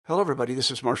Hello, everybody. This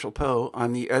is Marshall Poe.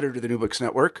 I'm the editor of the New Books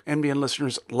Network. NBN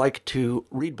listeners like to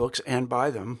read books and buy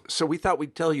them. So we thought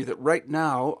we'd tell you that right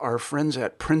now, our friends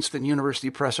at Princeton University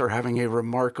Press are having a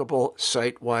remarkable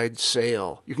site-wide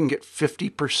sale. You can get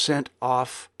 50%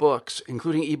 off books,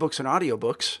 including ebooks and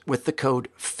audiobooks, with the code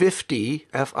 50,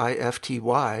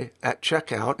 F-I-F-T-Y, at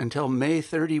checkout until May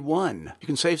 31. You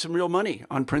can save some real money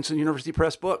on Princeton University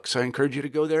Press books. I encourage you to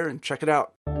go there and check it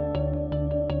out.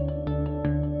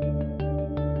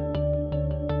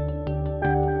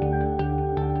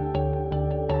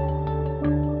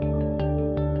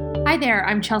 Hi there,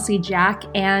 I'm Chelsea Jack,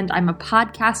 and I'm a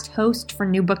podcast host for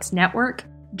New Books Network.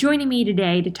 Joining me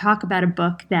today to talk about a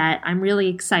book that I'm really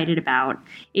excited about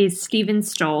is Stephen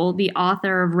Stoll, the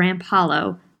author of Ramp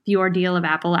Hollow, The Ordeal of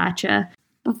Appalachia.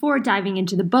 Before diving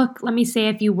into the book, let me say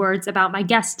a few words about my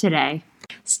guest today.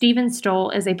 Stephen Stoll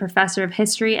is a professor of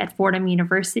history at Fordham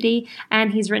University,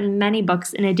 and he's written many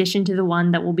books in addition to the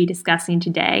one that we'll be discussing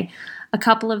today. A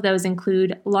couple of those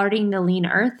include Larding the Lean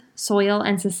Earth, Soil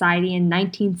and Society in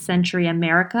 19th Century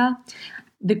America,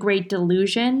 The Great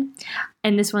Delusion,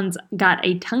 and this one's got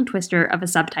a tongue twister of a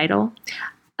subtitle,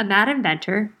 A Mad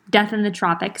Inventor, Death in the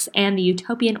Tropics, and the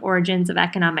Utopian Origins of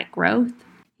Economic Growth.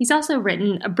 He's also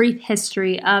written A Brief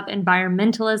History of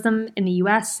Environmentalism in the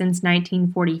U.S. since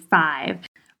 1945.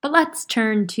 But let's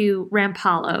turn to Ramp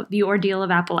Hollow, The Ordeal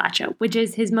of Appalachia, which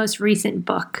is his most recent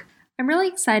book. I'm really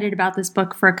excited about this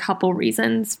book for a couple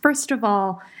reasons. First of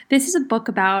all, this is a book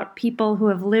about people who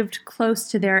have lived close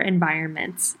to their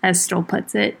environments, as Stoll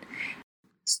puts it.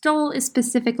 Stoll is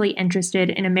specifically interested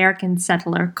in American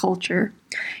settler culture.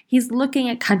 He's looking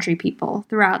at country people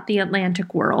throughout the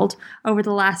Atlantic world over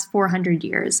the last 400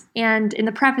 years. And in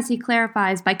the preface, he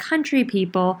clarifies by country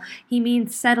people, he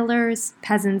means settlers,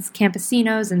 peasants,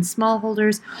 campesinos, and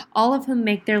smallholders, all of whom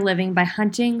make their living by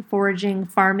hunting, foraging,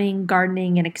 farming,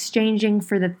 gardening, and exchanging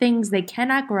for the things they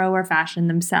cannot grow or fashion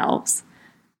themselves.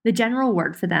 The general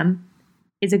word for them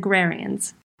is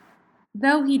agrarians.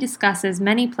 Though he discusses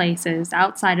many places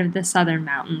outside of the southern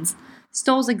mountains,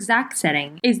 Stoll's exact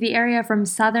setting is the area from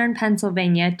southern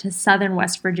Pennsylvania to southern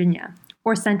West Virginia,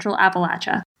 or central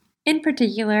Appalachia. In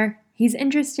particular, he's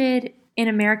interested in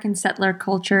American settler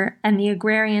culture and the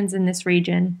agrarians in this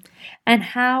region, and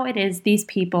how it is these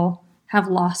people have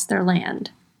lost their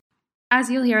land. As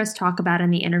you'll hear us talk about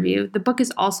in the interview, the book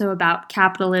is also about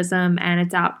capitalism and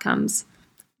its outcomes,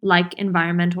 like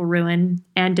environmental ruin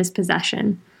and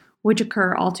dispossession, which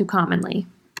occur all too commonly.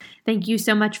 Thank you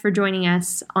so much for joining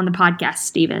us on the podcast,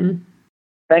 Stephen.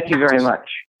 Thank you very much.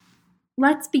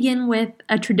 Let's begin with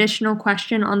a traditional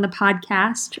question on the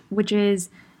podcast, which is,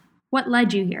 what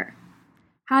led you here?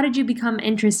 How did you become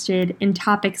interested in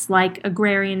topics like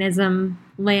agrarianism,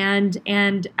 land,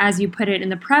 and, as you put it in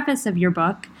the preface of your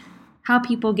book, how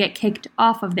people get kicked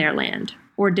off of their land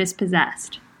or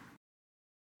dispossessed?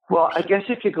 Well, I guess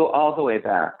if you go all the way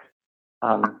back,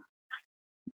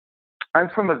 I'm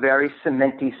from a very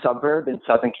cementy suburb in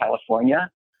Southern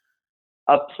California,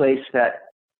 a place that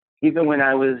even when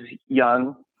I was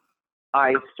young,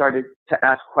 I started to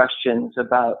ask questions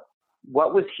about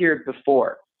what was here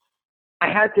before.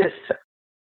 I had this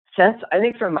sense, I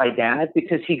think from my dad,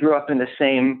 because he grew up in the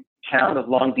same town of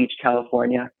Long Beach,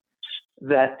 California,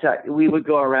 that we would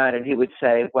go around and he would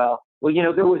say, well,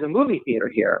 there was a movie theater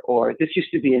here, or this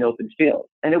used to be an open field.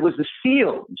 And it was the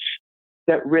fields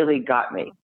that really got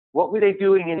me. What were they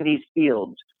doing in these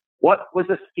fields? What was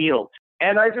a field?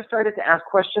 And I just started to ask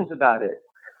questions about it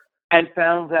and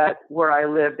found that where I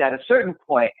lived at a certain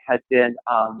point had been,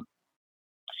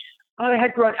 I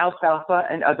had grown alfalfa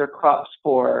and other crops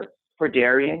for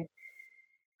dairying.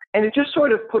 And it just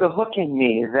sort of put a hook in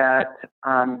me that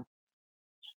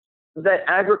that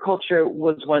agriculture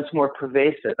was once more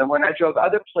pervasive. And when I drove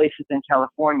other places in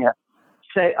California,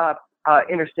 say up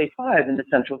Interstate 5 in the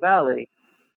Central Valley,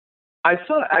 I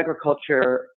saw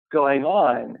agriculture going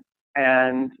on,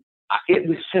 and it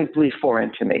was simply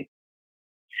foreign to me.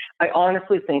 I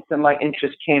honestly think that my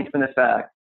interest came from the fact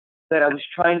that I was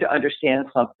trying to understand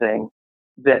something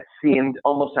that seemed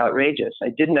almost outrageous. I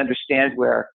didn't understand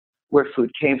where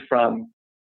food came from,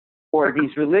 or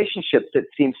these relationships that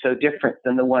seemed so different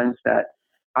than the ones that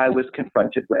I was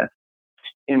confronted with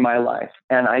in my life.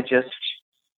 And I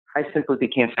simply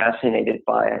became fascinated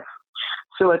by it.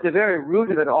 So at the very root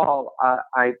of it all,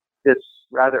 this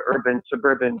rather urban,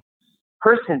 suburban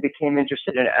person became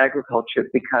interested in agriculture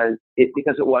because it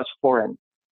was foreign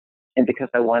and because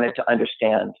I wanted to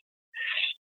understand.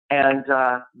 And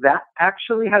that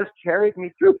actually has carried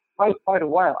me through quite a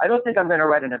while. I don't think I'm going to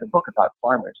write another book about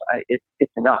farmers.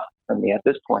 It's enough for me at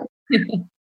this point.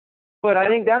 But I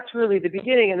think that's really the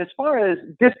beginning. And as far as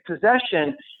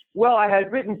dispossession, well, I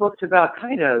had written books about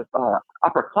kind of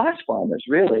upper class farmers,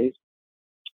 really,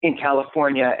 in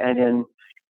California and in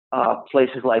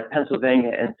places like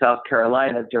Pennsylvania and South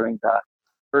Carolina during the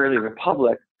early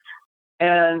Republic.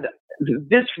 And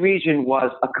this region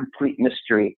was a complete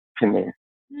mystery to me.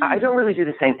 I don't really do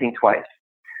the same thing twice.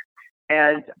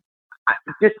 And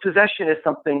dispossession is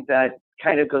something that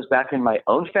kind of goes back in my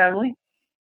own family.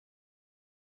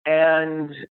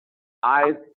 And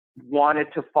I wanted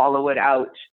to follow it out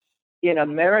in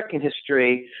American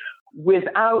history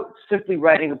without simply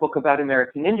writing a book about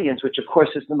American Indians, which of course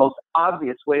is the most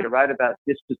obvious way to write about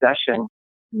dispossession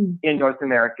in North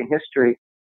American history.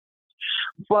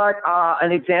 But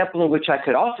an example in which I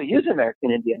could also use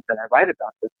American Indians, and I write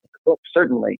about this in the book,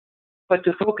 certainly, but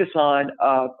to focus on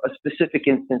a specific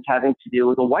instance having to do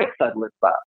with a white settler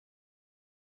class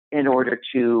in order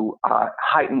to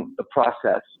heighten the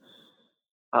process.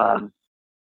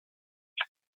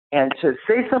 And to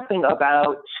say something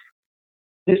about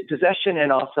dispossession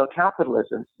and also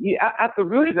capitalism. At the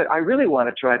root of it, I really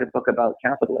want to write a book about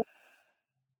capitalism.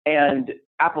 And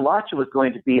Appalachia was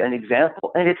going to be an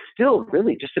example, and it's still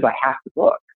really just about half the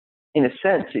book. In a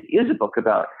sense, it is a book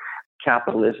about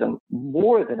capitalism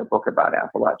more than a book about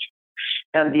Appalachia.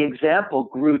 And the example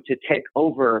grew to take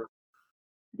over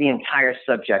the entire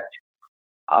subject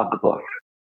of the book.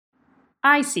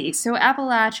 I see. So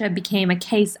Appalachia became a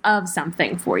case of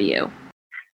something for you.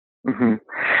 Mm-hmm.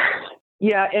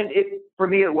 Yeah, and for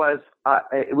me it was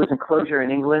Enclosure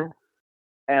in England,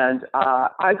 and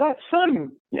I got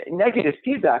some negative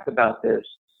feedback about this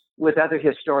with other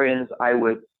historians I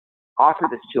would offer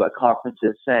this to at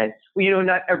conferences, saying, well,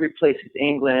 not every place is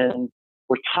England.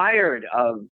 We're tired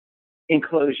of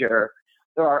enclosure.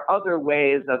 There are other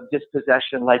ways of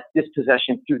dispossession, like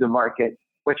dispossession through the market,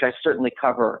 which I certainly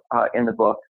cover in the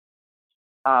book.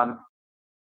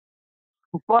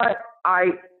 But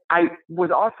I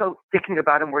was also thinking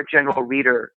about a more general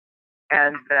reader,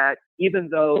 and that even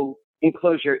though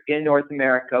enclosure in North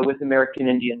America with American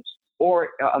Indians or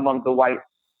among the white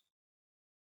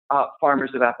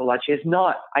farmers of Appalachia is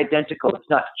not identical, it's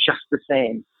not just the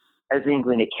same as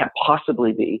England, it can't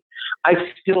possibly be, I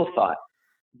still thought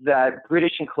that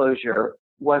British enclosure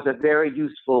was a very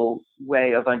useful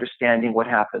way of understanding what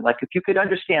happened. Like if you could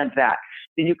understand that,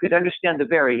 then you could understand the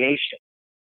variation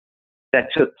that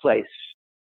took place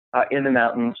in the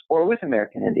mountains or with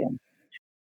American Indians.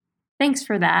 Thanks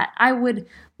for that. I would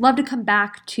love to come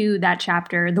back to that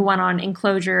chapter, the one on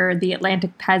enclosure, the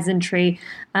Atlantic peasantry,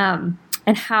 and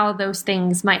how those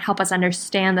things might help us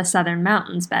understand the Southern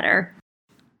mountains better.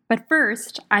 But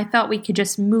first, I thought we could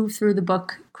just move through the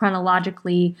book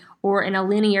chronologically or in a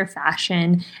linear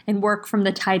fashion and work from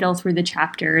the title through the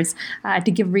chapters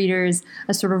to give readers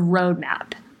a sort of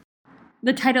roadmap.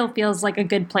 The title feels like a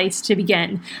good place to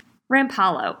begin. Ramp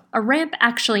Hollow. A ramp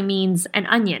actually means an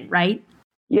onion, right?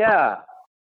 Yeah,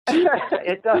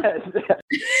 it does.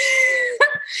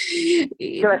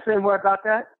 Can I say more about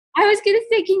that? I was going to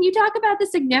say, can you talk about the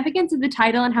significance of the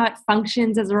title and how it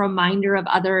functions as a reminder of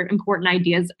other important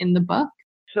ideas in the book?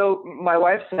 So my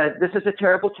wife said, this is a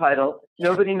terrible title.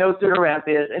 Nobody knows what a ramp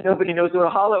is, and nobody knows what a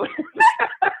hollow is.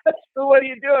 So what are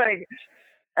you doing?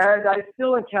 And I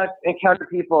still encounter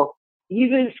people,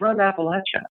 even from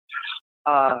Appalachia,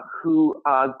 who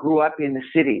grew up in the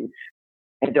cities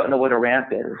and don't know what a ramp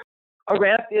is. A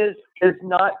ramp is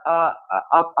not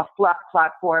a flat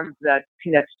platform that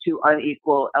connects to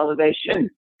unequal elevation.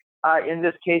 In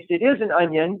this case, it is an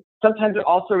onion. Sometimes it's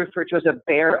also referred to as a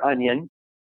bare onion.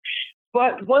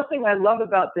 But one thing I love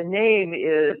about the name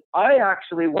is I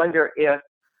actually wonder if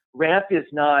ramp is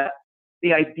not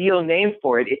the ideal name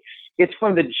for it. It's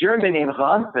from the German name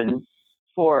Rampen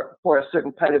for a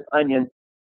certain kind of onion.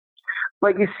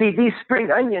 But you see, these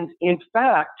spring onions, in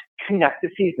fact, connect the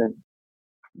seasons.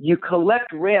 You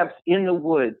collect ramps in the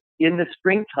woods in the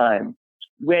springtime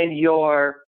when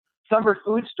your summer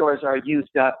food stores are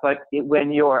used up, but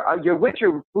when your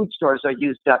winter food stores are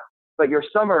used up, but your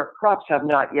summer crops have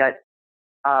not yet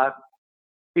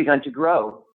begun to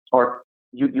grow, or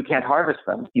you can't harvest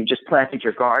them. You've just planted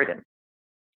your garden.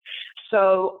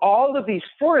 So all of these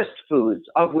forest foods,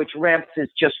 of which ramps is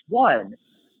just one,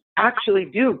 actually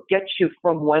do get you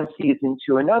from one season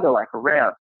to another like a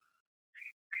ramp.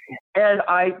 And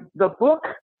the book,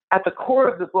 at the core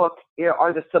of the book,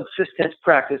 are the subsistence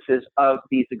practices of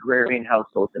these agrarian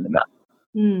households in the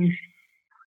mountains.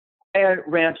 And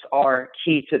ramps are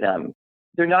key to them.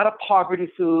 They're not a poverty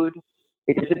food.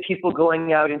 It isn't people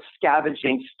going out and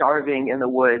scavenging, starving in the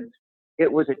woods.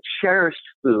 It was a cherished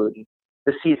food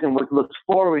the season was looked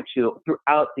forward to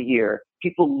throughout the year.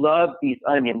 People love these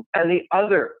onions and the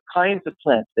other kinds of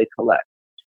plants they collect.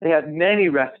 They have many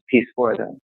recipes for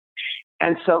them.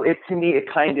 And so to me, it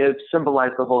kind of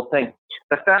symbolized the whole thing.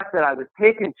 The fact that I was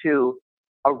taken to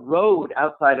a road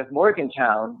outside of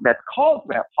Morgantown that's called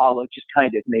Ramp Hollow just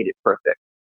kind of made it perfect.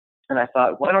 And I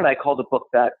thought, why don't I call the book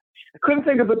that? I couldn't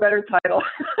think of a better title.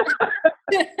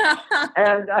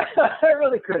 And I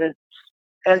really couldn't.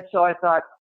 And so I thought,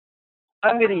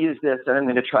 I'm going to use this and I'm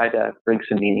going to try to bring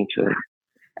some meaning to it.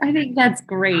 I think that's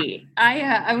great.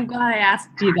 I'm glad I asked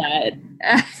you that.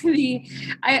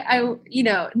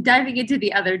 Diving into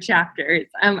the other chapters,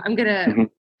 I'm gonna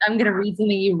read something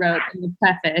you wrote in the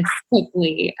preface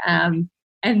quickly, and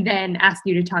then ask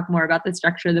you to talk more about the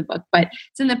structure of the book. But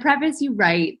so in the preface, you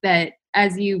write that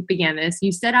as you began this,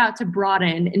 you set out to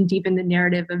broaden and deepen the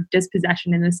narrative of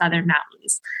dispossession in the Southern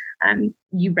Mountains.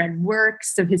 You read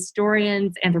works of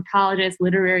historians, anthropologists,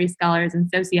 literary scholars, and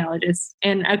sociologists.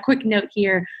 And a quick note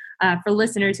here for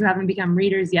listeners who haven't become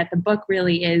readers yet, the book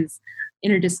really is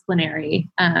interdisciplinary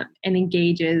and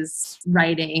engages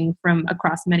writing from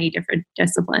across many different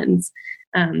disciplines.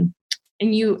 And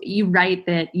you write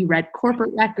that you read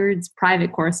corporate records,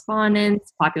 private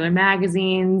correspondence, popular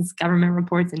magazines, government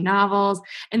reports, and novels,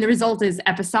 and the result is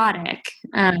episodic.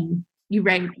 You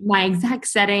write, my exact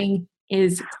setting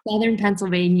is southern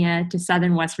Pennsylvania to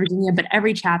southern West Virginia, but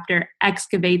every chapter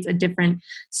excavates a different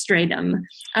stratum.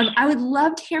 I would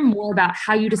love to hear more about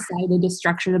how you decided to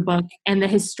structure the book and the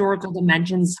historical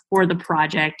dimensions for the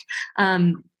project.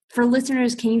 For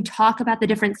listeners, can you talk about the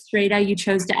different strata you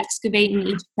chose to excavate in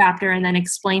each chapter and then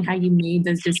explain how you made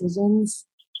those decisions?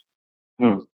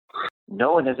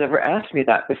 No one has ever asked me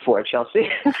that before, Chelsea.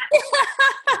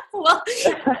 Well,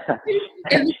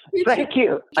 thank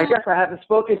you. I guess I haven't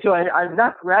spoken to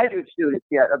enough graduate students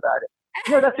yet about it.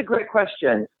 No, that's a great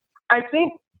question. I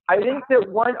think that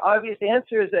one obvious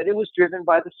answer is that it was driven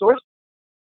by the sources.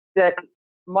 That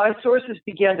my sources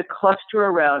began to cluster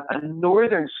around a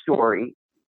northern story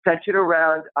centered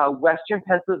around western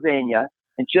Pennsylvania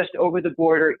and just over the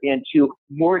border into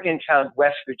Morgantown,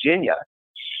 West Virginia,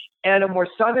 and a more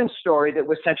southern story that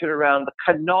was centered around the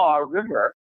Kanawha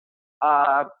River,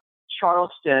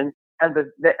 Charleston, and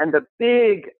the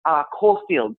big coal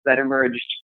fields that emerged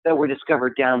that were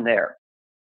discovered down there.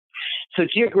 So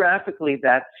geographically,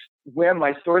 that's where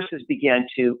my sources began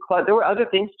to. There were other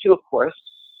things too, of course,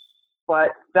 but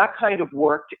that kind of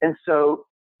worked. And so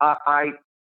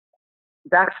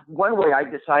that's one way I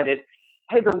decided,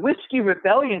 hey, the Whiskey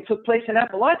Rebellion took place in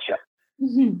Appalachia.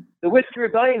 Mm-hmm. The Whiskey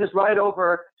Rebellion is right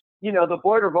over, the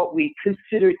border of what we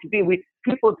consider to be.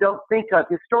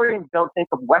 Historians don't think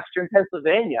of Western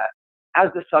Pennsylvania as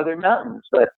the Southern Mountains,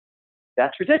 but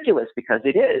that's ridiculous because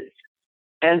it is.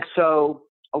 And so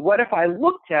what if I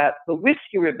looked at the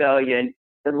Whiskey Rebellion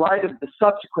in light of the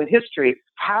subsequent history?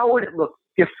 How would it look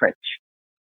different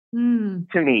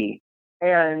to me?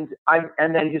 And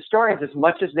then historians, as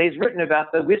much as they've written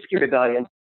about the Whiskey Rebellion,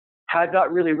 have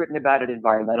not really written about it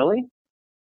environmentally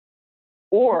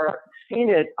or seen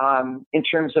it in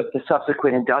terms of the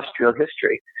subsequent industrial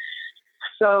history.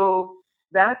 So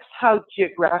that's how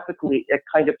geographically it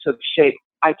kind of took shape.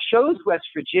 I chose West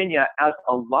Virginia, as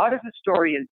a lot of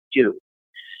historians do,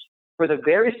 for the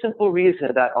very simple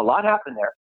reason that a lot happened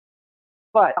there.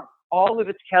 But all of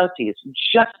its counties,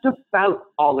 just about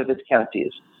all of its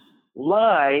counties,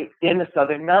 lie in the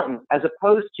Southern Mountains, as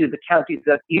opposed to the counties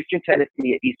of eastern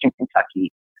Tennessee and eastern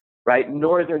Kentucky, right?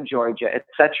 Northern Georgia,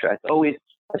 etc. It's always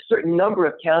a certain number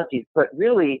of counties, but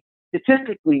really,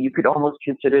 statistically, you could almost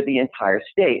consider the entire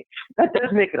state. That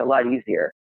does make it a lot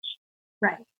easier.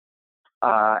 Right.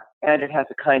 And it has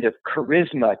a kind of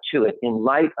charisma to it in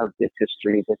light of this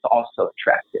history that's also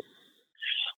attractive.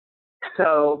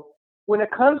 So when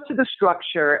it comes to the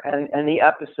structure and the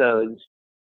episodes,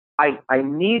 I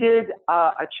needed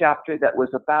a chapter that was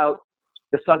about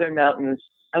the Southern Mountains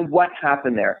and what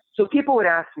happened there. So people would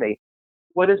ask me,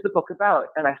 what is the book about?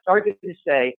 And I started to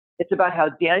say, it's about how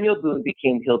Daniel Boone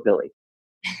became hillbilly.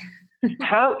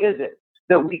 How is it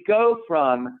that we go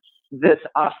from this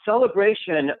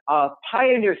celebration of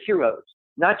pioneer heroes,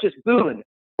 not just Boone,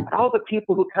 but all the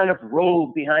people who kind of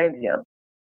rolled behind him.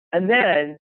 And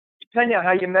then, depending on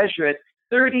how you measure it,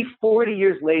 30, 40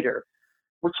 years later,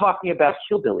 we're talking about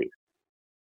hillbillies,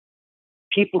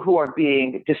 people who are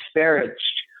being disparaged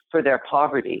for their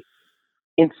poverty,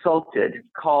 insulted,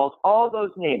 called all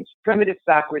those names, primitive,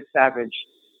 backward, savage.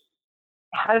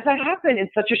 How does that happen in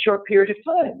such a short period of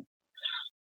time?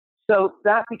 So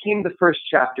that became the first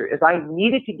chapter, is I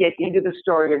needed to get into the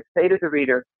story and say to the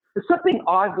reader, there's something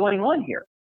odd going on here.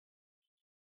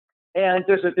 And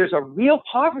there's a real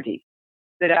poverty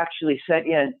that actually set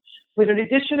in. But in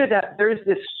addition to that, there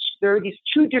are these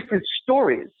two different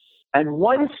stories, and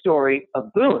one story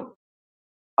of boon,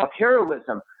 of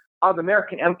heroism, of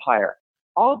American empire,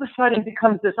 all of a sudden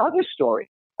becomes this other story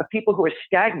of people who are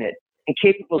stagnant and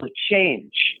capable of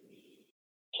change,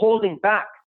 holding back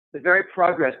the very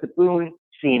progress that Boone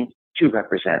seemed to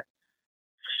represent.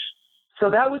 So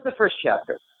that was the first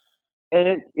chapter.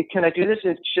 And can I do this?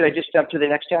 Should I just jump to the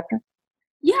next chapter?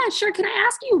 Yeah, sure. Can I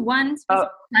ask you one specific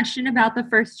question about the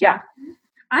first chapter?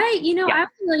 Yeah. I'm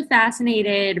really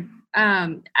fascinated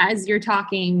as you're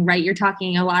talking, right? You're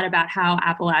talking a lot about how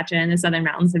Appalachia and the Southern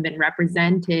Mountains have been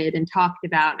represented and talked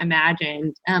about,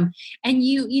 imagined. And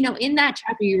in that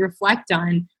chapter, you reflect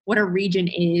on what a region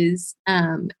is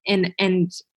and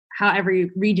how every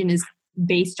region is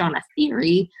based on a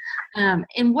theory.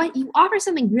 And what you offer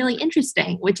something really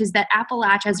interesting, which is that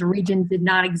Appalachia as a region did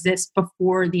not exist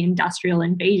before the industrial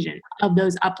invasion of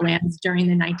those uplands during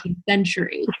the 19th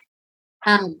century.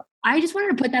 I just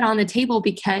wanted to put that on the table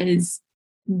because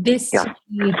this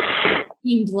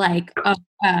seemed like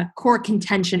a core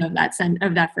contention of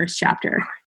that first chapter.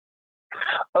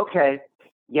 Okay,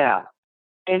 yeah.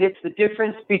 And it's the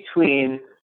difference between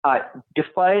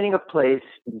defining a place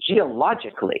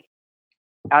geologically,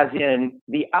 as in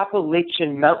the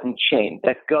Appalachian mountain chain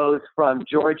that goes from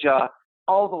Georgia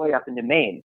all the way up into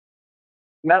Maine.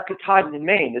 Mount Katahdin in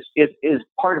Maine is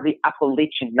part of the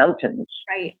Appalachian Mountains.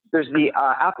 Right. There's the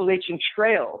Appalachian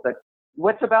Trail.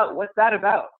 What's that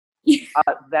about?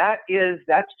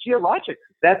 That's geologic.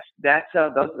 That's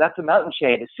a mountain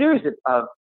chain, a series of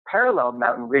parallel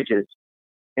mountain ridges.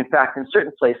 In fact, in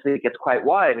certain places it gets quite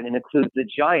wide, and it includes the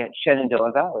giant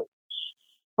Shenandoah Valley.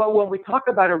 But when we talk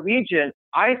about a region,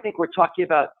 I think we're talking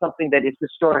about something that is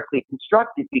historically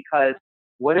constructed, because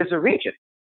what is a region?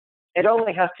 It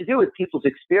only has to do with people's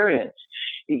experience.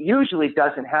 It usually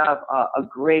doesn't have a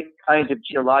great kind of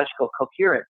geological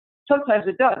coherence. Sometimes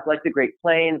it does, like the Great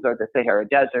Plains or the Sahara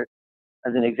Desert.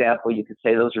 As an example, you could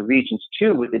say those are regions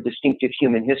too with a distinctive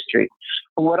human history.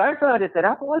 But what I found is that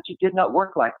Appalachia did not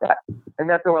work like that, and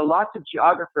that there were lots of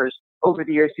geographers over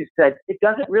the years who said it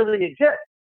doesn't really exist.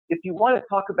 If you want to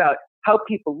talk about how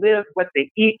people live, what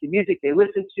they eat, the music they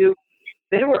listen to,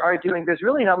 they were arguing there's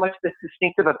really not much that's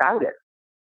distinctive about it.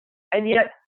 And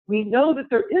yet we know that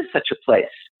there is such a place.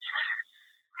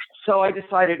 So I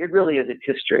decided it really is its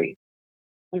history.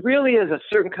 It really is a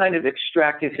certain kind of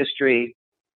extractive history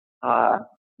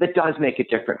that does make it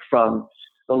different from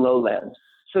the lowlands.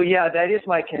 So yeah, that is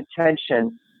my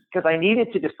contention, because I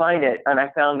needed to define it, and I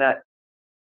found that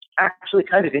actually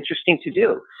kind of interesting to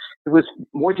do. It was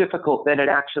more difficult than it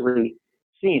actually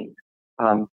seemed.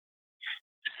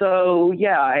 So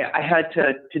yeah, I had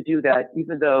to do that,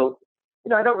 even though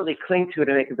I don't really cling to it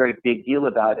and make a very big deal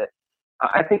about it.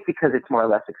 I think because it's more or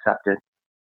less accepted.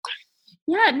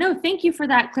 Yeah, no, thank you for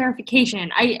that clarification.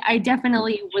 I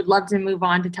definitely would love to move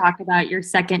on to talk about your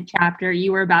second chapter.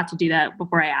 You were about to do that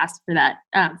before I asked for that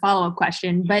follow-up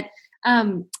question. But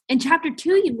in chapter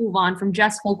 2, you move on from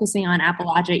just focusing on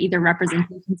Appalachia, either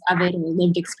representations of it or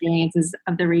lived experiences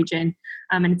of the region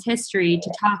and its history,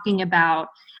 to talking about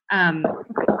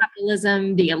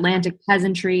capitalism, the Atlantic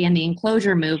peasantry, and the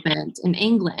enclosure movement in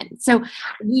England. So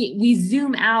we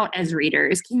zoom out as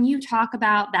readers. Can you talk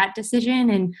about that decision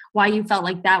and why you felt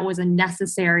like that was a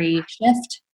necessary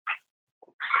shift?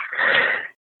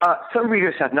 Some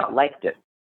readers have not liked it.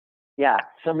 Yeah,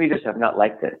 some readers have not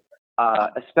liked it,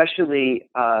 especially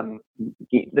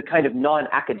the kind of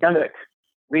non-academic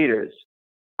readers.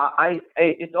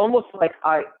 It's almost like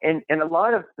in a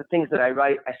lot of the things that I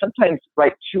write, I sometimes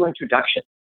write two introductions.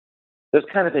 There's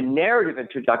kind of a narrative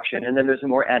introduction, and then there's a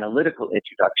more analytical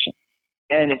introduction.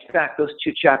 And in fact, those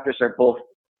two chapters they're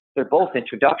both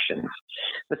introductions.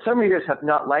 But some readers have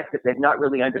not liked it. They've not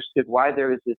really understood why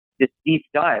there is this deep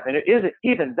dive, and it isn't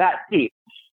even that deep,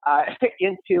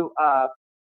 into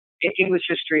English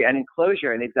history and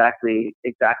enclosure and exactly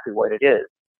what it is.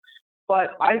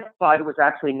 But I thought it was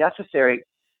actually necessary.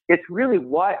 It's really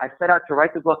why I set out to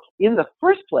write the book in the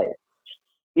first place,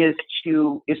 is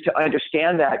to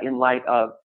understand that in light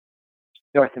of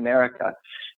North America.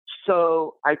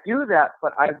 So I do that,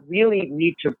 but I really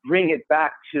need to bring it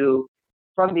back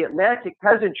from the Atlantic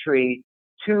peasantry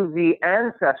to the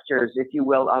ancestors, if you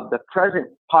will, of the present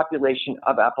population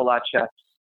of Appalachia,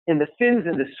 in the Finns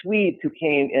and the Swedes who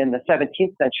came in the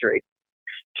 17th century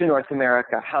to North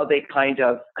America, how they kind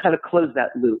of close that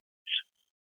loop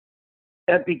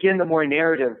and begin the more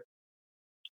narrative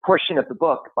portion of the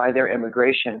book by their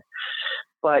immigration.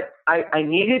 But I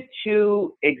needed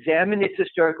to examine its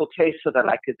historical taste so that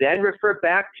I could then refer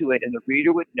back to it and the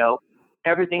reader would know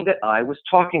everything that I was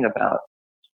talking about.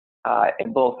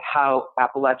 in both how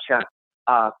Appalachia,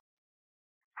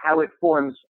 how it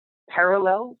forms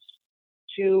parallels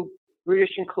to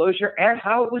British enclosure and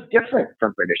how it was different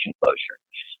from British enclosure.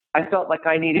 I felt like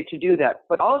I needed to do that.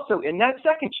 But also in that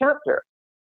second chapter,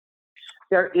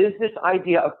 there is this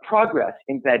idea of progress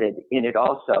embedded in it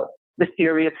also. The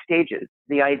theory of stages,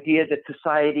 the idea that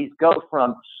societies go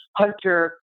from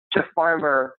hunter to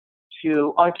farmer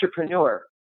to entrepreneur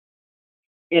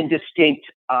in distinct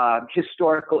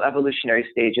historical evolutionary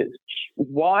stages.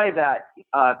 Why that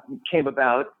came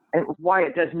about and why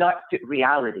it does not fit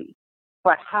reality,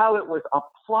 but how it was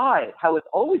applied, how it's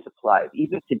always applied,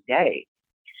 even today,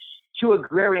 to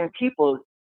agrarian peoples.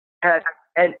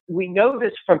 And we know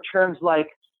this from terms like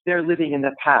they're living in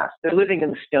the past, they're living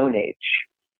in the Stone Age.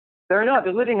 They're not,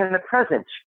 they're living in the present,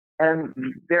 and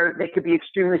they could be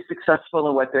extremely successful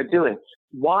in what they're doing.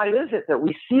 Why is it that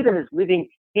we see them as living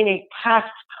in a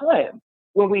past time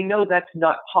when we know that's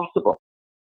not possible?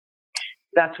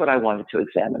 That's what I wanted to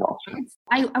examine also.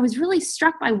 I was really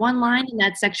struck by one line in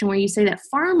that section where you say that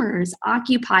farmers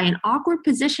occupy an awkward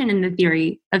position in the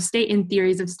theories of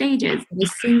stages. They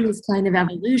see this kind of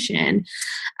evolution.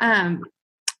 And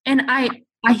I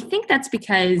think that's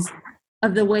because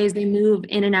of the ways they move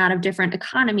in and out of different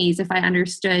economies, if I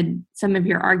understood some of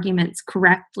your arguments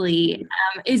correctly.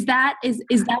 Is that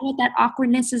what that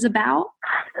awkwardness is about?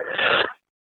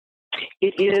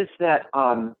 It is that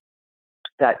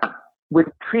that with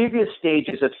previous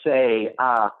stages of, say,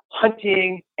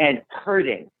 hunting and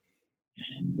herding,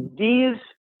 these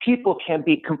people can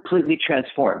be completely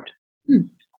transformed.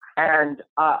 And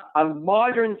a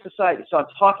modern society, so I'm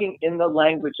talking in the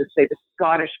language of, say, the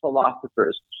Scottish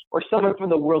philosophers or someone from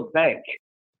the World Bank,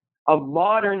 a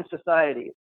modern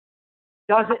society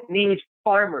doesn't need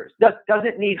farmers,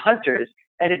 doesn't need hunters,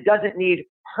 and it doesn't need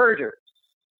herders.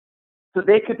 So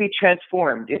they could be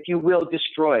transformed, if you will,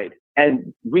 destroyed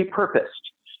and repurposed.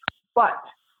 But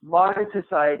modern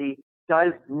society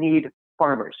does need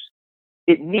farmers.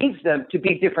 It needs them to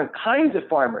be different kinds of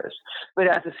farmers. But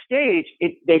as a stage,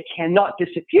 they cannot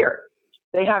disappear.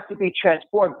 They have to be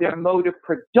transformed. Their mode of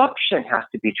production has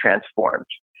to be transformed.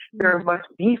 There must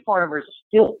be farmers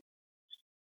still.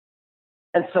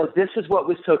 And so this is what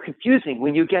was so confusing.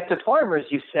 When you get to farmers,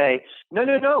 you say,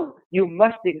 no, you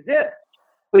must exist,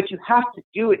 but you have to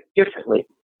do it differently.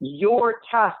 Your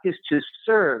task is to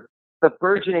serve the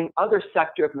burgeoning other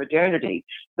sector of modernity,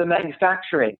 the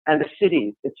manufacturing and the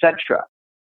cities, etc.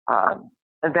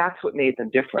 And that's what made them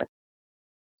different.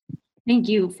 Thank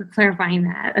you for clarifying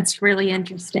that. That's really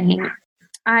interesting.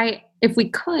 If we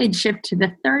could shift to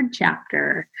the third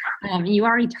chapter, you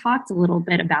already talked a little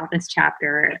bit about this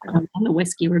chapter on the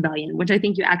Whiskey Rebellion, which I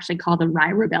think you actually call the Rye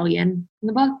Rebellion in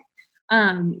the book.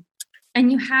 And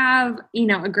you have,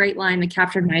 a great line that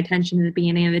captured my attention at the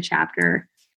beginning of the chapter.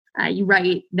 You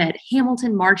write that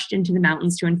Hamilton marched into the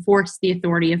mountains to enforce the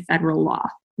authority of federal law.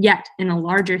 Yet, in a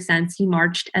larger sense, he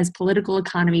marched as political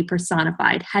economy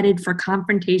personified, headed for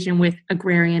confrontation with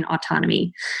agrarian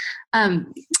autonomy.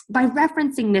 By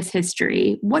referencing this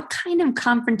history, what kind of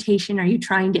confrontation are you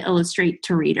trying to illustrate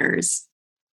to readers?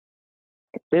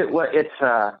 It was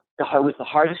the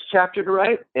hardest chapter to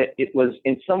write. It was,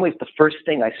 in some ways, the first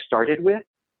thing I started with.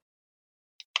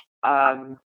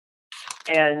 And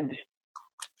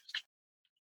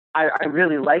I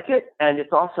really like it, and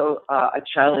it's also a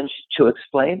challenge to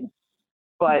explain.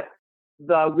 But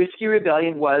the Whiskey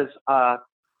Rebellion was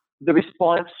the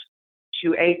response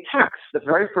to a tax, the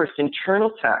very first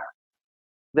internal tax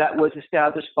that was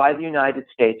established by the United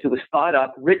States. It was thought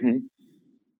up, written,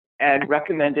 and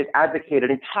recommended, advocated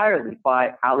entirely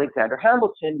by Alexander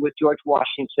Hamilton, with George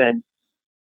Washington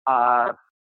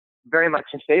very much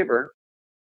in favor.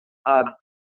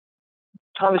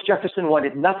 Thomas Jefferson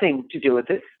wanted nothing to do with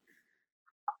it.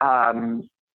 And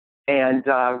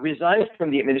resigned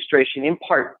from the administration in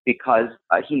part because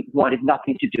he wanted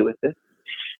nothing to do with it.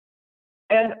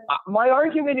 And my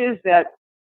argument is that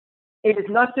it is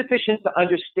not sufficient to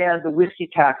understand the whiskey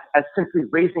tax as simply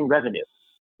raising revenue.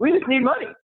 We just need money,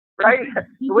 right?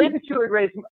 The way that you would raise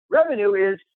revenue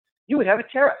is you would have a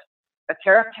tariff. A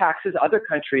tariff taxes other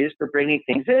countries for bringing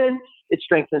things in. It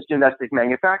strengthens domestic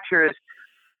manufacturers.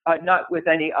 Not with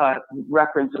any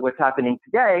reference to what's happening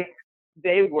today.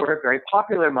 They were very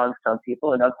popular among some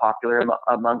people and unpopular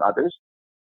among others.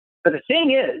 But the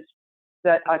thing is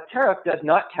that a tariff does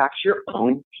not tax your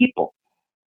own people.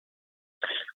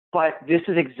 But this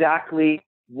is exactly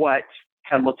what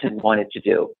Hamilton wanted to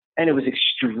do. And it was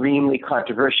extremely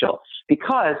controversial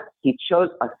because he chose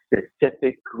a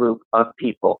specific group of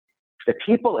people, the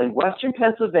people in Western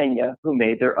Pennsylvania who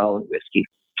made their own whiskey.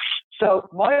 So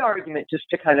my argument, just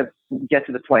to kind of get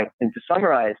to the point and to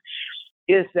summarize,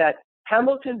 is that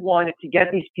Hamilton wanted to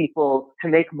get these people to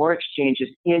make more exchanges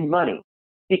in money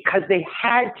because they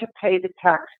had to pay the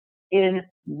tax in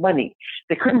money.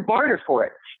 They couldn't barter for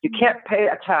it. You can't pay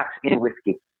a tax in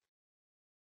whiskey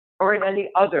or in any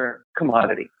other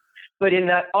commodity, but in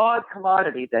that odd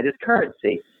commodity that is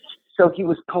currency. So he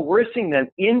was coercing them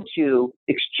into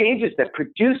exchanges that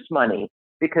produced money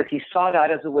because he saw that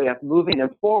as a way of moving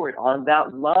them forward on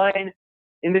that line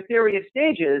in the theory of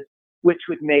stages, which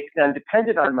would make them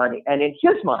dependent on money. And in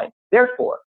his mind,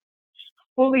 therefore,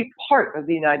 fully part of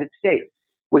the United States,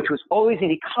 which was always an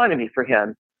economy for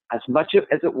him as much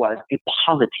as it was a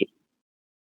polity.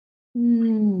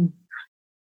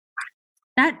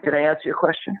 Did I answer your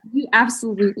question? You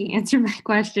absolutely answered my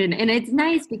question. And it's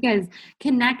nice because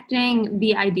connecting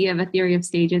the idea of a theory of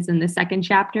stages in the second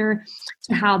chapter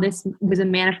to how this was a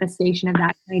manifestation of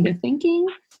that kind of thinking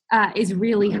is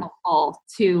really helpful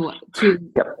to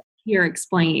hear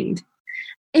explained.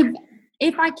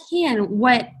 If I can,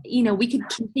 we could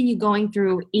continue going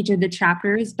through each of the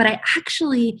chapters, but I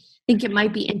actually think it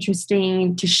might be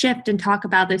interesting to shift and talk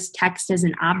about this text as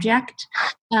an object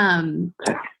and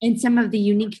some of the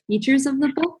unique features of the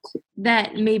book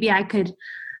that maybe I could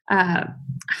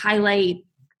highlight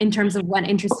in terms of what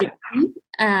interested me.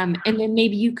 And then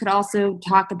maybe you could also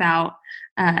talk about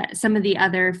some of the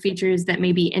other features that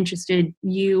maybe interested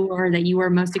you or that you were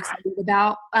most excited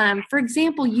about. For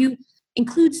example, you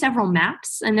include several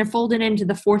maps, and they're folded into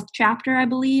the fourth chapter, I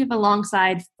believe,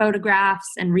 alongside photographs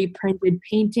and reprinted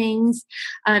paintings.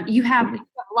 You have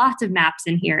lots of maps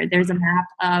in here. There's a map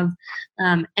of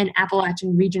an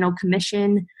Appalachian Regional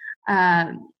Commission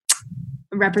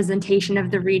representation of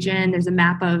the region. There's a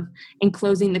map of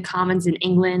enclosing the commons in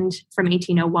England from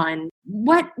 1801.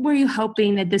 What were you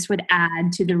hoping that this would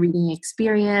add to the reading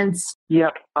experience? Yeah,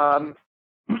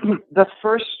 the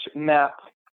first map,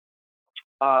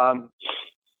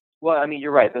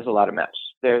 you're right. There's a lot of maps.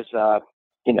 There's the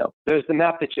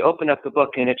map that you open up the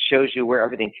book and it shows you where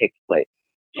everything takes place.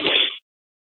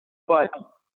 But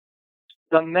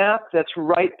the map that's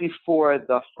right before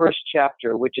the first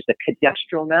chapter, which is a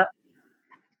cadastral map,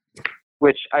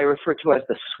 which I refer to as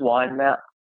the Swan map,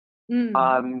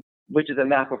 which is a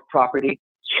map of property.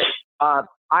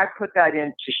 I put that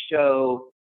in to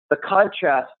show the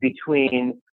contrast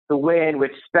between the way in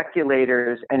which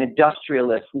speculators and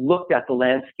industrialists looked at the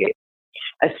landscape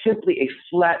as simply a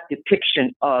flat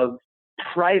depiction of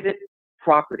private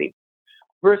property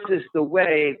versus the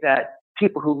way that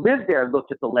people who lived there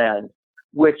looked at the land,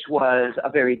 which was a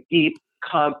very deep,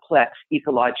 complex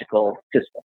ecological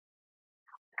system.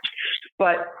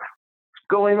 But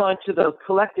going on to the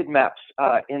collected maps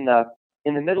in the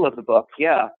middle of the book,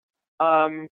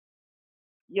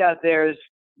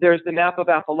 there's the map of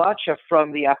Appalachia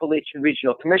from the Appalachian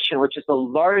Regional Commission, which is the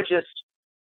largest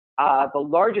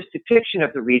depiction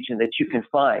of the region that you can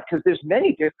find, because there's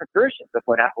many different versions of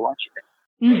what Appalachia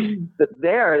is. Mm-hmm. But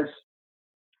theirs,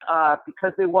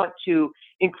 because they want to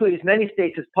include as many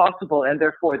states as possible, and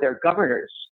therefore their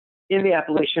governors in the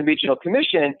Appalachian Regional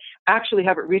Commission actually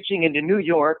have it reaching into New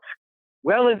York,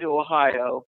 well into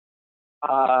Ohio,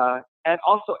 and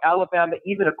also Alabama,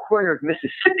 even a corner of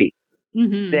Mississippi.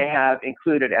 Mm-hmm. They have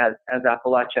included as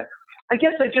Appalachia. I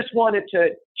guess I just wanted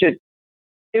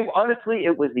honestly,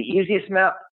 it was the easiest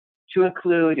map to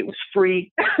include. It was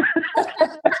free.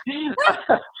 It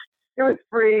was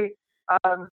free.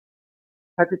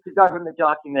 It's a government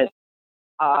document.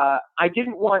 I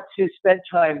didn't want to spend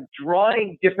time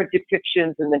drawing different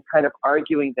depictions and then kind of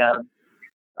arguing them.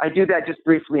 I do that just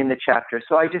briefly in the chapter.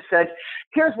 So I just said,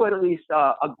 here's what at least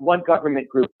one government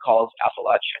group calls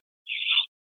Appalachia.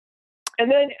 And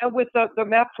then with the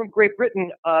map from Great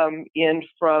Britain from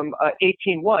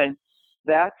 1801,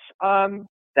 that's a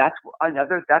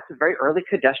very early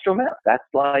cadastral map. That's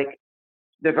like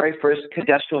the very first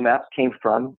cadastral maps came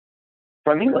from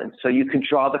England. So you can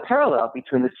draw the parallel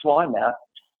between the Swan map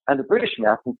and the British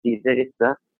map and see that it's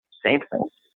the same thing.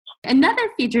 Another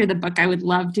feature of the book I would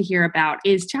love to hear about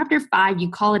is chapter 5.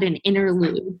 You call it an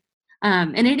interlude.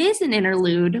 And it is an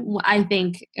interlude, I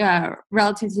think,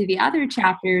 relative to the other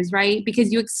chapters, right?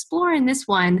 Because you explore in this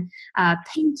one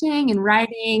painting and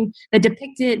writing, the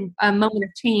depicted moment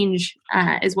of change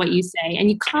is what you say.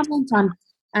 And you comment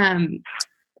on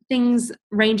things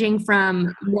ranging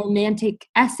from romantic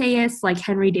essayists like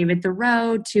Henry David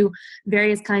Thoreau to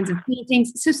various kinds of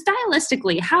paintings. So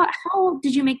stylistically, how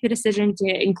did you make the decision to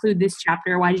include this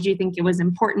chapter? Why did you think it was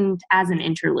important as an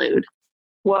interlude?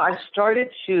 Well, I started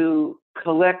to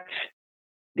collect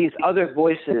these other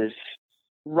voices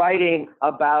writing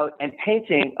about and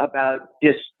painting about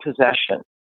dispossession.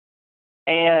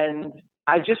 And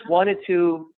I just wanted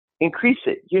to increase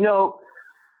it.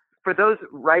 For those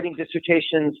writing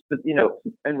dissertations,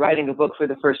 and writing a book for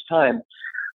the first time,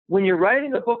 when you're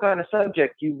writing a book on a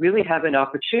subject, you really have an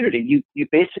opportunity. You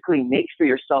basically make for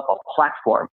yourself a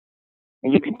platform,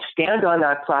 and you can stand on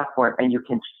that platform and you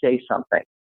can say something.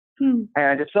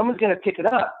 And if someone's going to pick it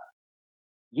up,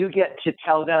 you get to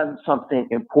tell them something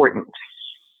important.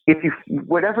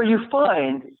 Whatever you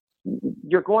find,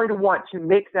 you're going to want to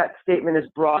make that statement as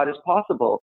broad as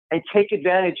possible and take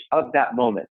advantage of that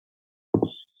moment.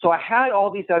 So I had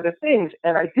all these other things,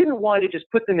 and I didn't want to just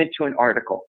put them into an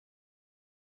article.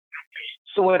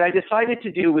 So what I decided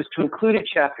to do was to include a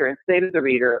chapter and say to the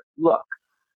reader, look,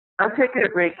 I'm taking a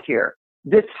break here.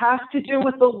 This has to do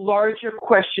with the larger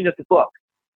question of the book,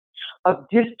 of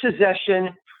dispossession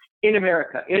in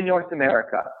America, in North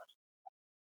America.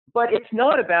 But it's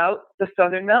not about the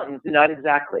Southern Mountains, not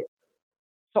exactly.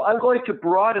 So I'm going to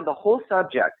broaden the whole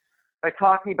subject by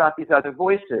talking about these other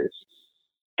voices.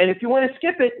 And if you want to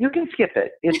skip it, you can skip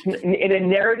it. It's in a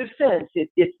narrative sense,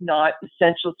 it's not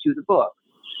essential to the book.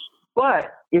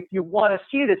 But if you want to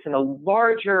see this in a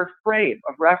larger frame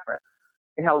of reference,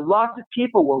 and how lots of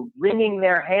people were wringing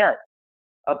their hands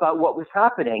about what was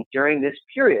happening during this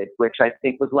period, which I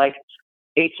think was like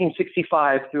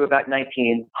 1865 through about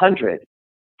 1900,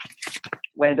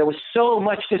 when there was so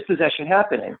much dispossession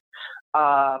happening,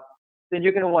 then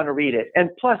you're going to want to read it. And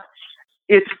plus,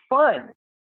 it's fun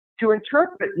to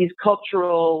interpret these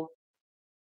cultural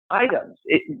items.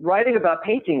 Writing about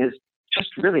painting is just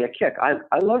really a kick.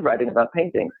 I love writing about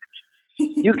paintings.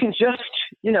 You can just,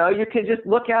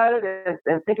 look at it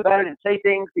and think about it and say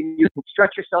things, and you can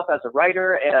stretch yourself as a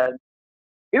writer, and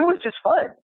it was just fun.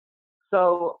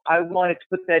 So I wanted to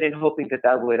put that in, hoping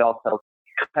that would also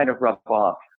kind of rub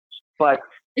off. But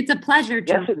it's a pleasure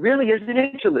to yes, it really is an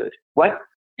interlude. What?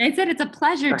 I said it's a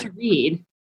pleasure to read.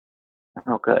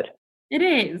 Oh, good. It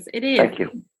is. Thank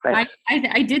you.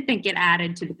 I did think it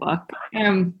added to the book.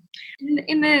 In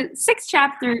the 6th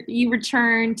chapter, you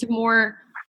return to more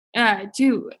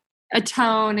to a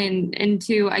tone and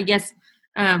to, I guess,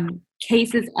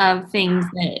 cases of things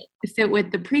that fit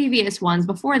with the previous ones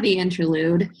before the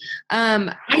interlude.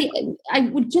 I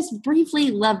would just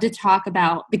briefly love to talk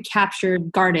about the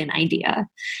captured garden idea,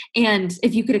 and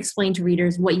if you could explain to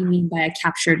readers what you mean by a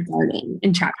captured garden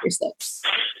in chapter 6.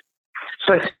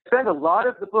 So I spent a lot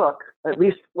of the book,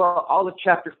 all of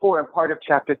chapter 4 and part of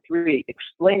chapter 3,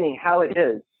 explaining how it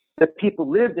is that people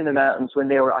lived in the mountains when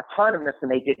they were autonomous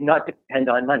and they did not depend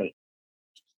on money.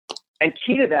 And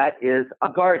key to that is a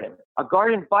garden. A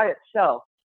garden by itself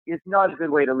is not a good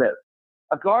way to live.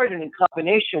 A garden in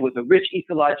combination with a rich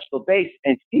ecological base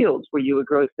and fields where you would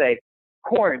grow, say,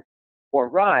 corn or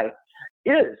rye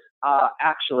is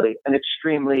actually an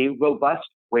extremely robust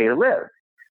way to live.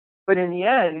 But in the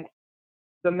end,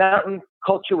 the mountain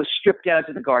culture was stripped down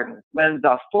to the garden. When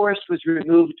the forest was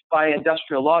removed by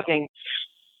industrial logging,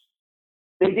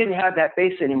 they didn't have that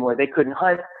base anymore. They couldn't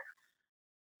hunt.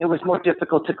 It was more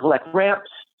difficult to collect ramps.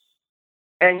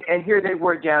 And here they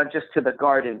were down just to the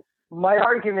garden. My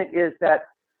argument is that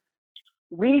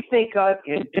we think of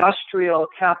industrial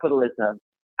capitalism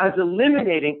as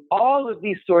eliminating all of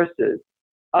these sources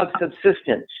of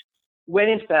subsistence, when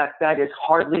in fact that is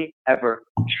hardly ever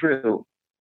true.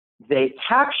 They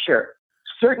capture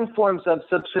certain forms of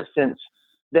subsistence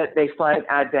that they find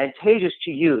advantageous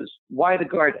to use. Why the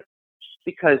garden?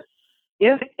 Because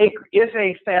if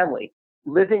a family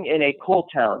living in a coal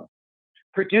town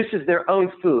produces their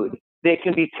own food, they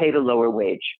can be paid a lower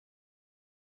wage.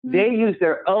 They use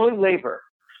their own labor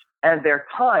and their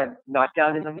time, not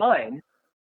down in the mine,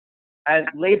 and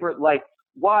labor like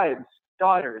wives,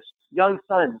 daughters, young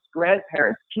sons,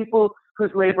 grandparents, people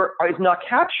whose labor is not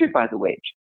captured by the wage,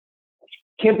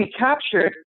 can be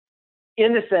captured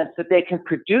in the sense that they can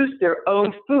produce their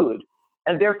own food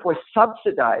and therefore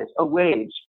subsidize a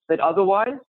wage that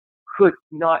otherwise could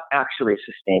not actually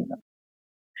sustain them.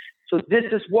 So this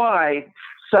is why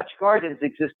such gardens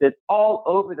existed all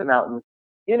over the mountains,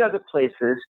 in other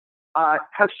places.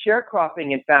 How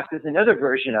sharecropping, in fact, is another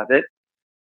version of it.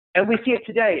 And we see it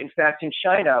today, in fact, in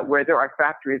China, where there are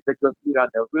factories that grow food on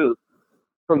their roof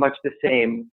for much the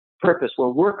same purpose, where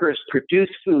workers produce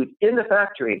food in the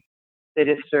factory that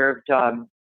is served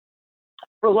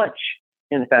for lunch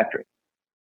in the factory.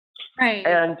 Right.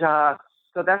 And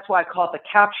so that's why I call it the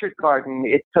captured garden.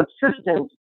 It's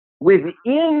subsistence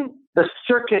within the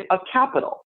circuit of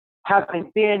capital,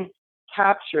 having been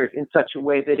captured in such a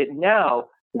way that it now,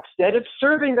 instead of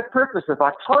serving the purpose of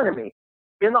autonomy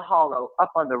in the hollow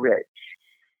up on the ridge,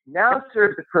 now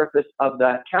serves the purpose of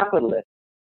the capitalist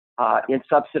in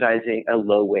subsidizing a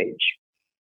low wage.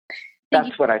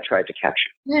 That's what I tried to capture.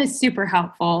 That is super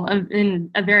helpful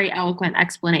and a very eloquent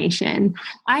explanation.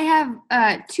 I have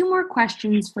 2 more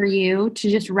questions for you to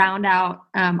just round out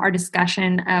our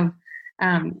discussion of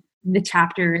the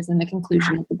chapters and the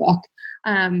conclusion of the book.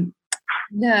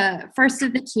 The first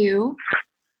of the 2,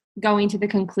 going to the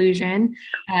conclusion,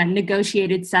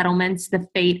 negotiated settlements, the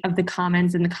fate of the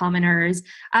commons and the commoners.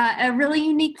 A really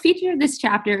unique feature of this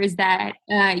chapter is that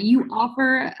you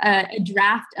offer a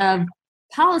draft of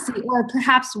policy, or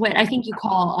perhaps what I think you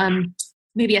call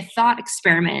maybe a thought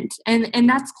experiment, and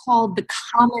that's called the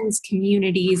Commons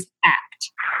Communities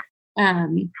Act.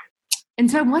 And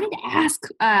so I wanted to ask,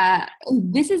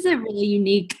 this is a really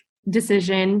unique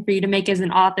decision for you to make as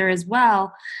an author as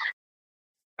well.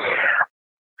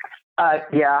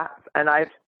 Yeah, and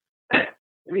I've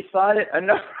rethought it a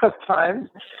number of times.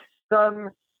 Some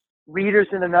readers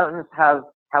in the mountains have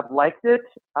liked it.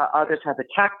 Others have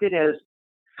attacked it as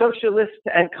socialist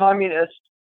and communist,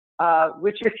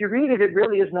 which if you read it, it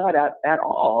really is not at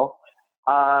all.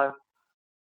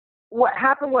 What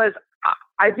happened was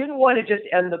I didn't want to just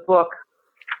end the book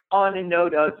on a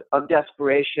note of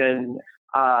desperation,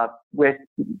 with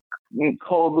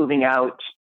coal moving out,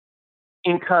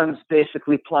 incomes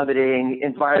basically plummeting,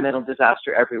 environmental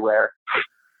disaster everywhere,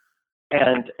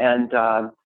 and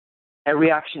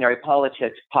reactionary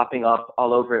politics popping up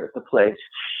all over the place.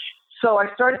 So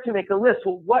I started to make a list.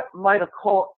 Well, what might a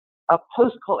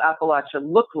post-coal Appalachia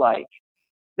look like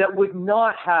that would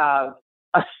not have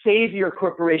a savior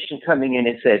corporation coming in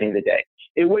and saving the day?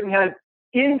 It wouldn't have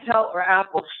Intel or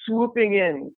Apple swooping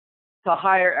in to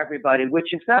hire everybody,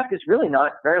 which in fact is really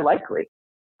not very likely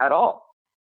at all.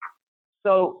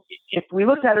 So if we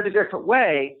looked at it a different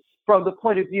way, from the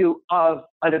point of view of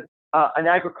an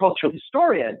agricultural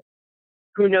historian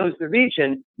who knows the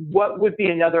region, what would be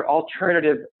another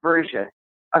alternative version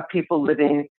of people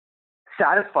living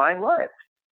satisfying lives?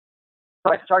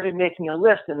 So I started making a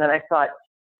list, and then I thought,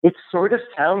 it sort of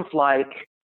sounds like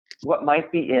what might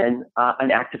be in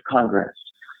an act of Congress.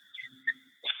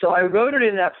 So I wrote it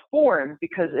in that form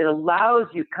because it allows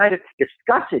you kind of to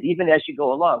discuss it even as you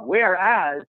go along.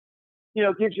 Whereas,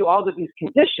 gives you all of these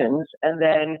conditions, and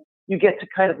then you get to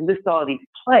kind of list all these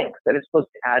planks that are supposed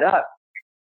to add up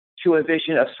to a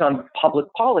vision of some public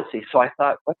policy. So I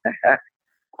thought, what the heck?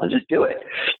 I'll just do it.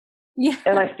 Yeah.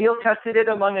 And I field tested it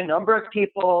among a number of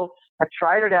people. I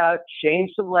tried it out,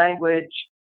 changed some language.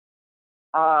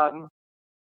 I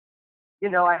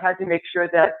had to make sure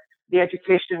that the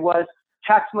education was,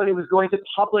 tax money was going to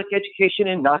public education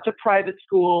and not to private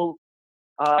schools,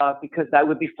 because that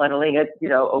would be funneling it,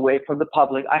 away from the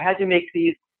public. I had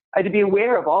to be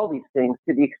aware of all these things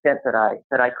to the extent that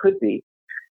I could be.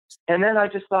 And then I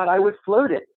just thought I would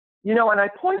float it, and I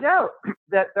point out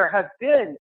that there have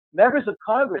been members of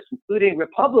Congress, including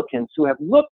Republicans, who have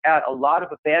looked at a lot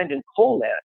of abandoned coal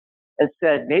land and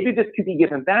said, maybe this could be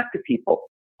given back to people.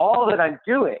 All that I'm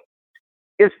doing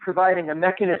is providing a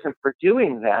mechanism for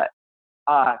doing that,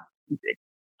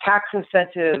 tax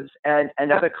incentives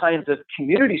and other kinds of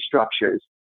community structures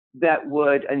that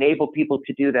would enable people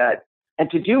to do that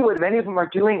and to do what many of them are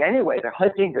doing anyway. They're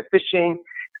hunting, they're fishing,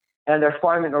 and they're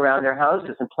farming around their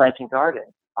houses and planting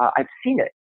gardens. I've seen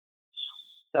it.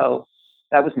 So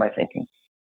that was my thinking.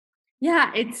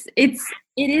 Yeah, it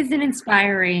is an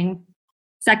inspiring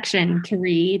section to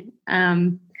read,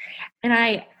 and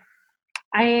I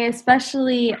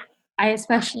especially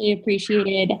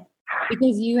appreciated,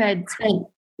 because you had spent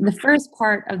the first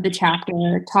part of the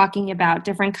chapter talking about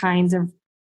different kinds of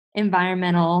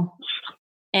environmental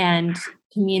and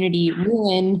community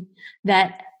ruin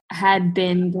that had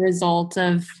been the result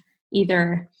of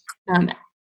either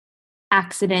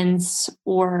accidents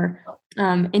or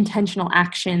intentional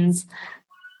actions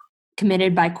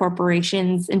committed by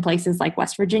corporations in places like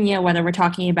West Virginia, whether we're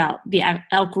talking about the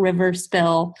Elk River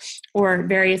spill or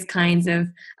various kinds of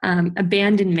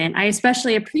abandonment. I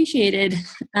especially appreciated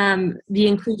the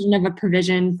inclusion of a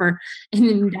provision for an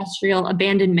industrial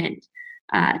abandonment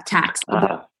tax.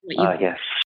 Yes.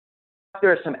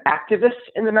 There are some activists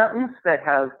in the mountains that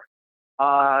have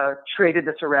traded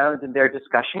this around in their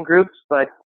discussion groups, but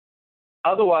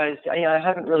otherwise, I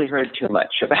haven't really heard too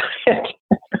much about it.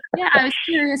 Yeah, I was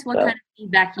curious what kind of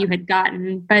feedback you had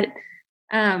gotten, but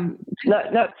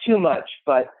not too much.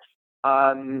 But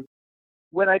when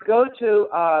I go to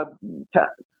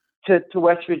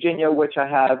West Virginia, which I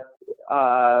have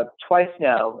twice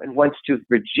now, and once to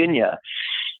Virginia,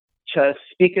 to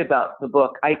speak about the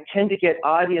book, I tend to get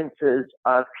audiences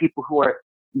of people who are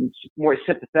more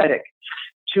sympathetic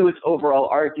to its overall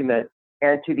argument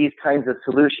and to these kinds of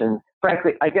solutions.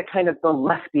 Frankly, I get kind of the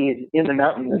lefties in the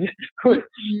mountains and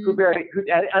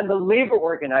the labor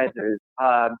organizers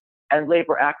and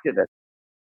labor activists.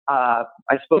 I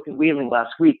spoke in Wheeling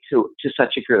last week to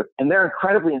such a group, and they're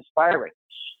incredibly inspiring.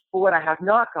 But what I have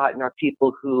not gotten are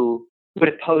people who would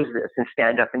oppose this and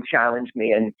stand up and challenge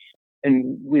me, and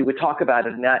we would talk about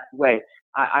it in that way.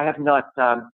 I have not.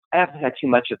 I haven't had too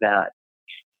much of that.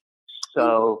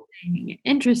 So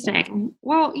interesting.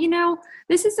 Well,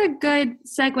 this is a good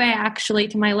segue actually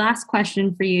to my last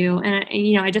question for you. And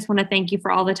I just want to thank you for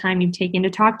all the time you've taken to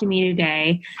talk to me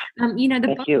today.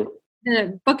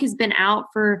 The book has been out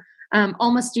for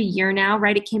almost a year now,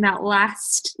 right? It came out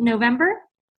last November.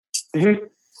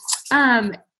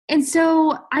 Mm-hmm. And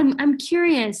so I'm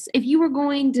curious if you were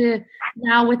going to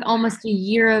now, with almost a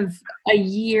year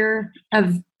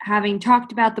of having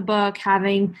talked about the book,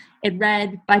 having it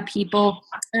read by people,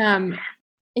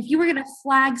 if you were going to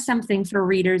flag something for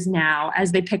readers now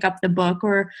as they pick up the book,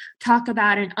 or talk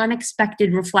about an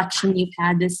unexpected reflection you've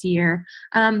had this year,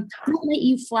 what might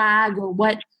you flag, or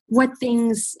what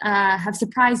things have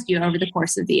surprised you over the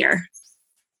course of the year?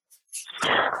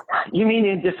 You mean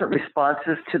in different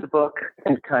responses to the book,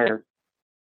 and kind of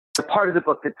the part of the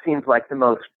book that seems like the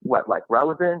most,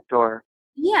 relevant, or?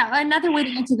 Yeah, another way to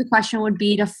answer the question would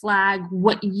be to flag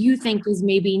what you think is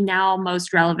maybe now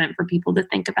most relevant for people to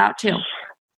think about too.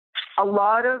 A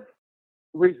lot of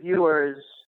reviewers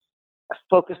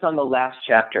focus on the last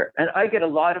chapter, and I get a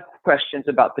lot of questions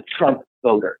about the Trump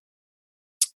voter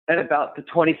and about the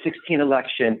 2016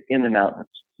 election in the mountains.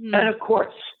 And of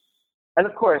course,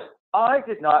 I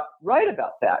did not write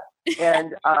about that.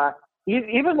 And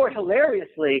even more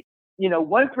hilariously,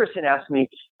 one person asked me,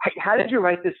 how did you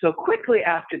write this so quickly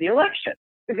after the election?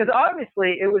 Because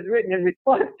obviously it was written in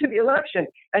response to the election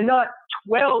and not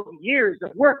 12 years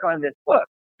of work on this book.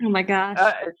 Oh my gosh.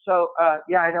 I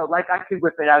know, I could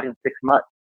whip it out in 6 months.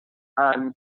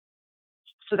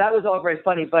 So that was all very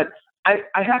funny, but I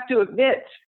have to admit,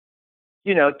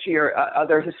 to your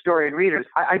other historian readers,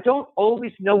 I don't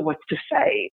always know what to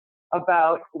say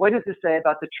about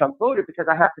the Trump voter, because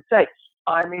I have to say,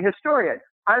 I'm a historian.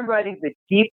 I'm writing the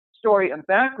deep story and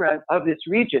background of this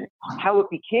region, how it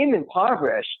became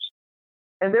impoverished,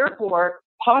 and therefore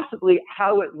possibly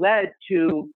how it led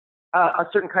to a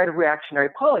certain kind of reactionary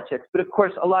politics. But of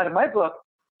course, a lot of my book,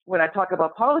 when I talk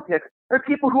about politics, are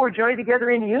people who are joined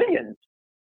together in unions.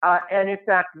 And in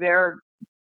fact,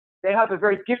 they have a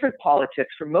very different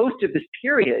politics for most of this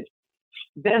period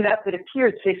than that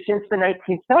appeared, say, since the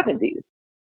 1970s,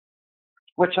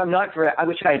 which I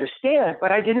understand,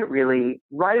 but I didn't really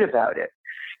write about it.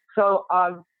 So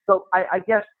I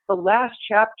guess the last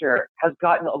chapter has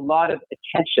gotten a lot of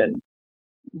attention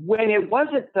when it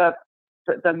wasn't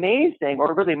the main thing,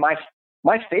 or really my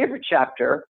favorite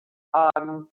chapter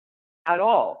at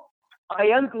all. I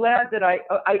am glad that I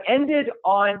ended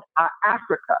on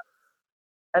Africa,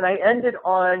 and I ended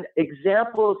on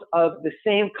examples of the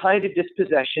same kind of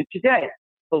dispossession today.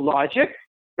 The logic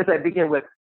is I begin with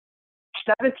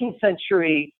 17th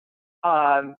century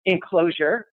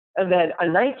enclosure, and then a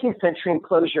 19th century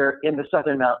enclosure in the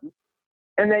Southern Mountains.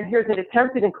 And then here's an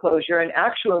attempted enclosure, an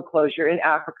actual enclosure in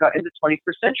Africa in the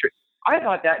 21st century. I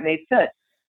thought that made sense.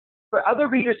 But other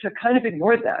readers have kind of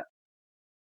ignored that.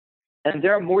 And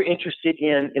they're more interested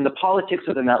in the politics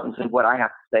of the mountains and what I have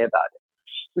to say about it,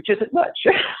 which isn't much.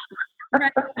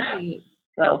 Right.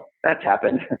 So that's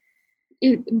happened.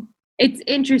 It's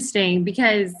interesting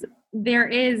because there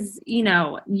is,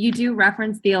 you do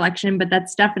reference the election, but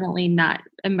that's definitely not,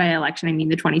 and by election, I mean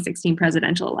the 2016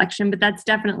 presidential election, but that's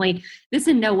definitely, this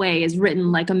in no way is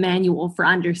written like a manual for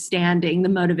understanding the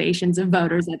motivations of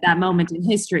voters at that moment in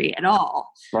history at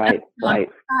all. Right.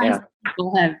 Yeah.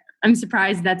 I'm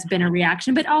surprised that's been a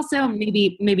reaction, but also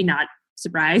maybe not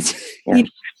surprised,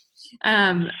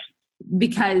 Yeah.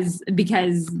 Because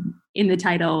in the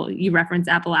title you reference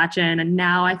Appalachian, and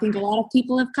now I think a lot of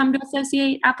people have come to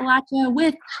associate Appalachia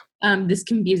with this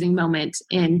confusing moment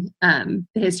in the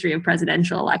history of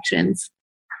presidential elections.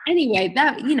 Anyway,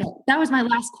 that was my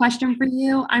last question for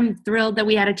you. I'm thrilled that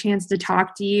we had a chance to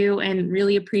talk to you, and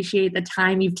really appreciate the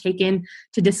time you've taken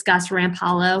to discuss Ramp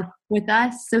Hollow with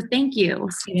us. So thank you,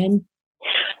 Stephen.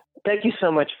 Thank you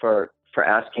so much for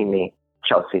asking me,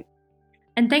 Chelsea.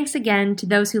 And thanks again to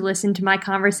those who listened to my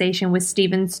conversation with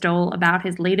Stephen Stoll about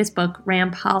his latest book,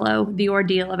 Ramp Hollow, The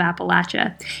Ordeal of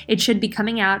Appalachia. It should be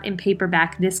coming out in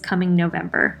paperback this coming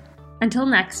November. Until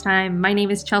next time, my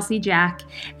name is Chelsea Jack,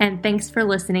 and thanks for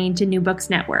listening to New Books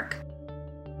Network.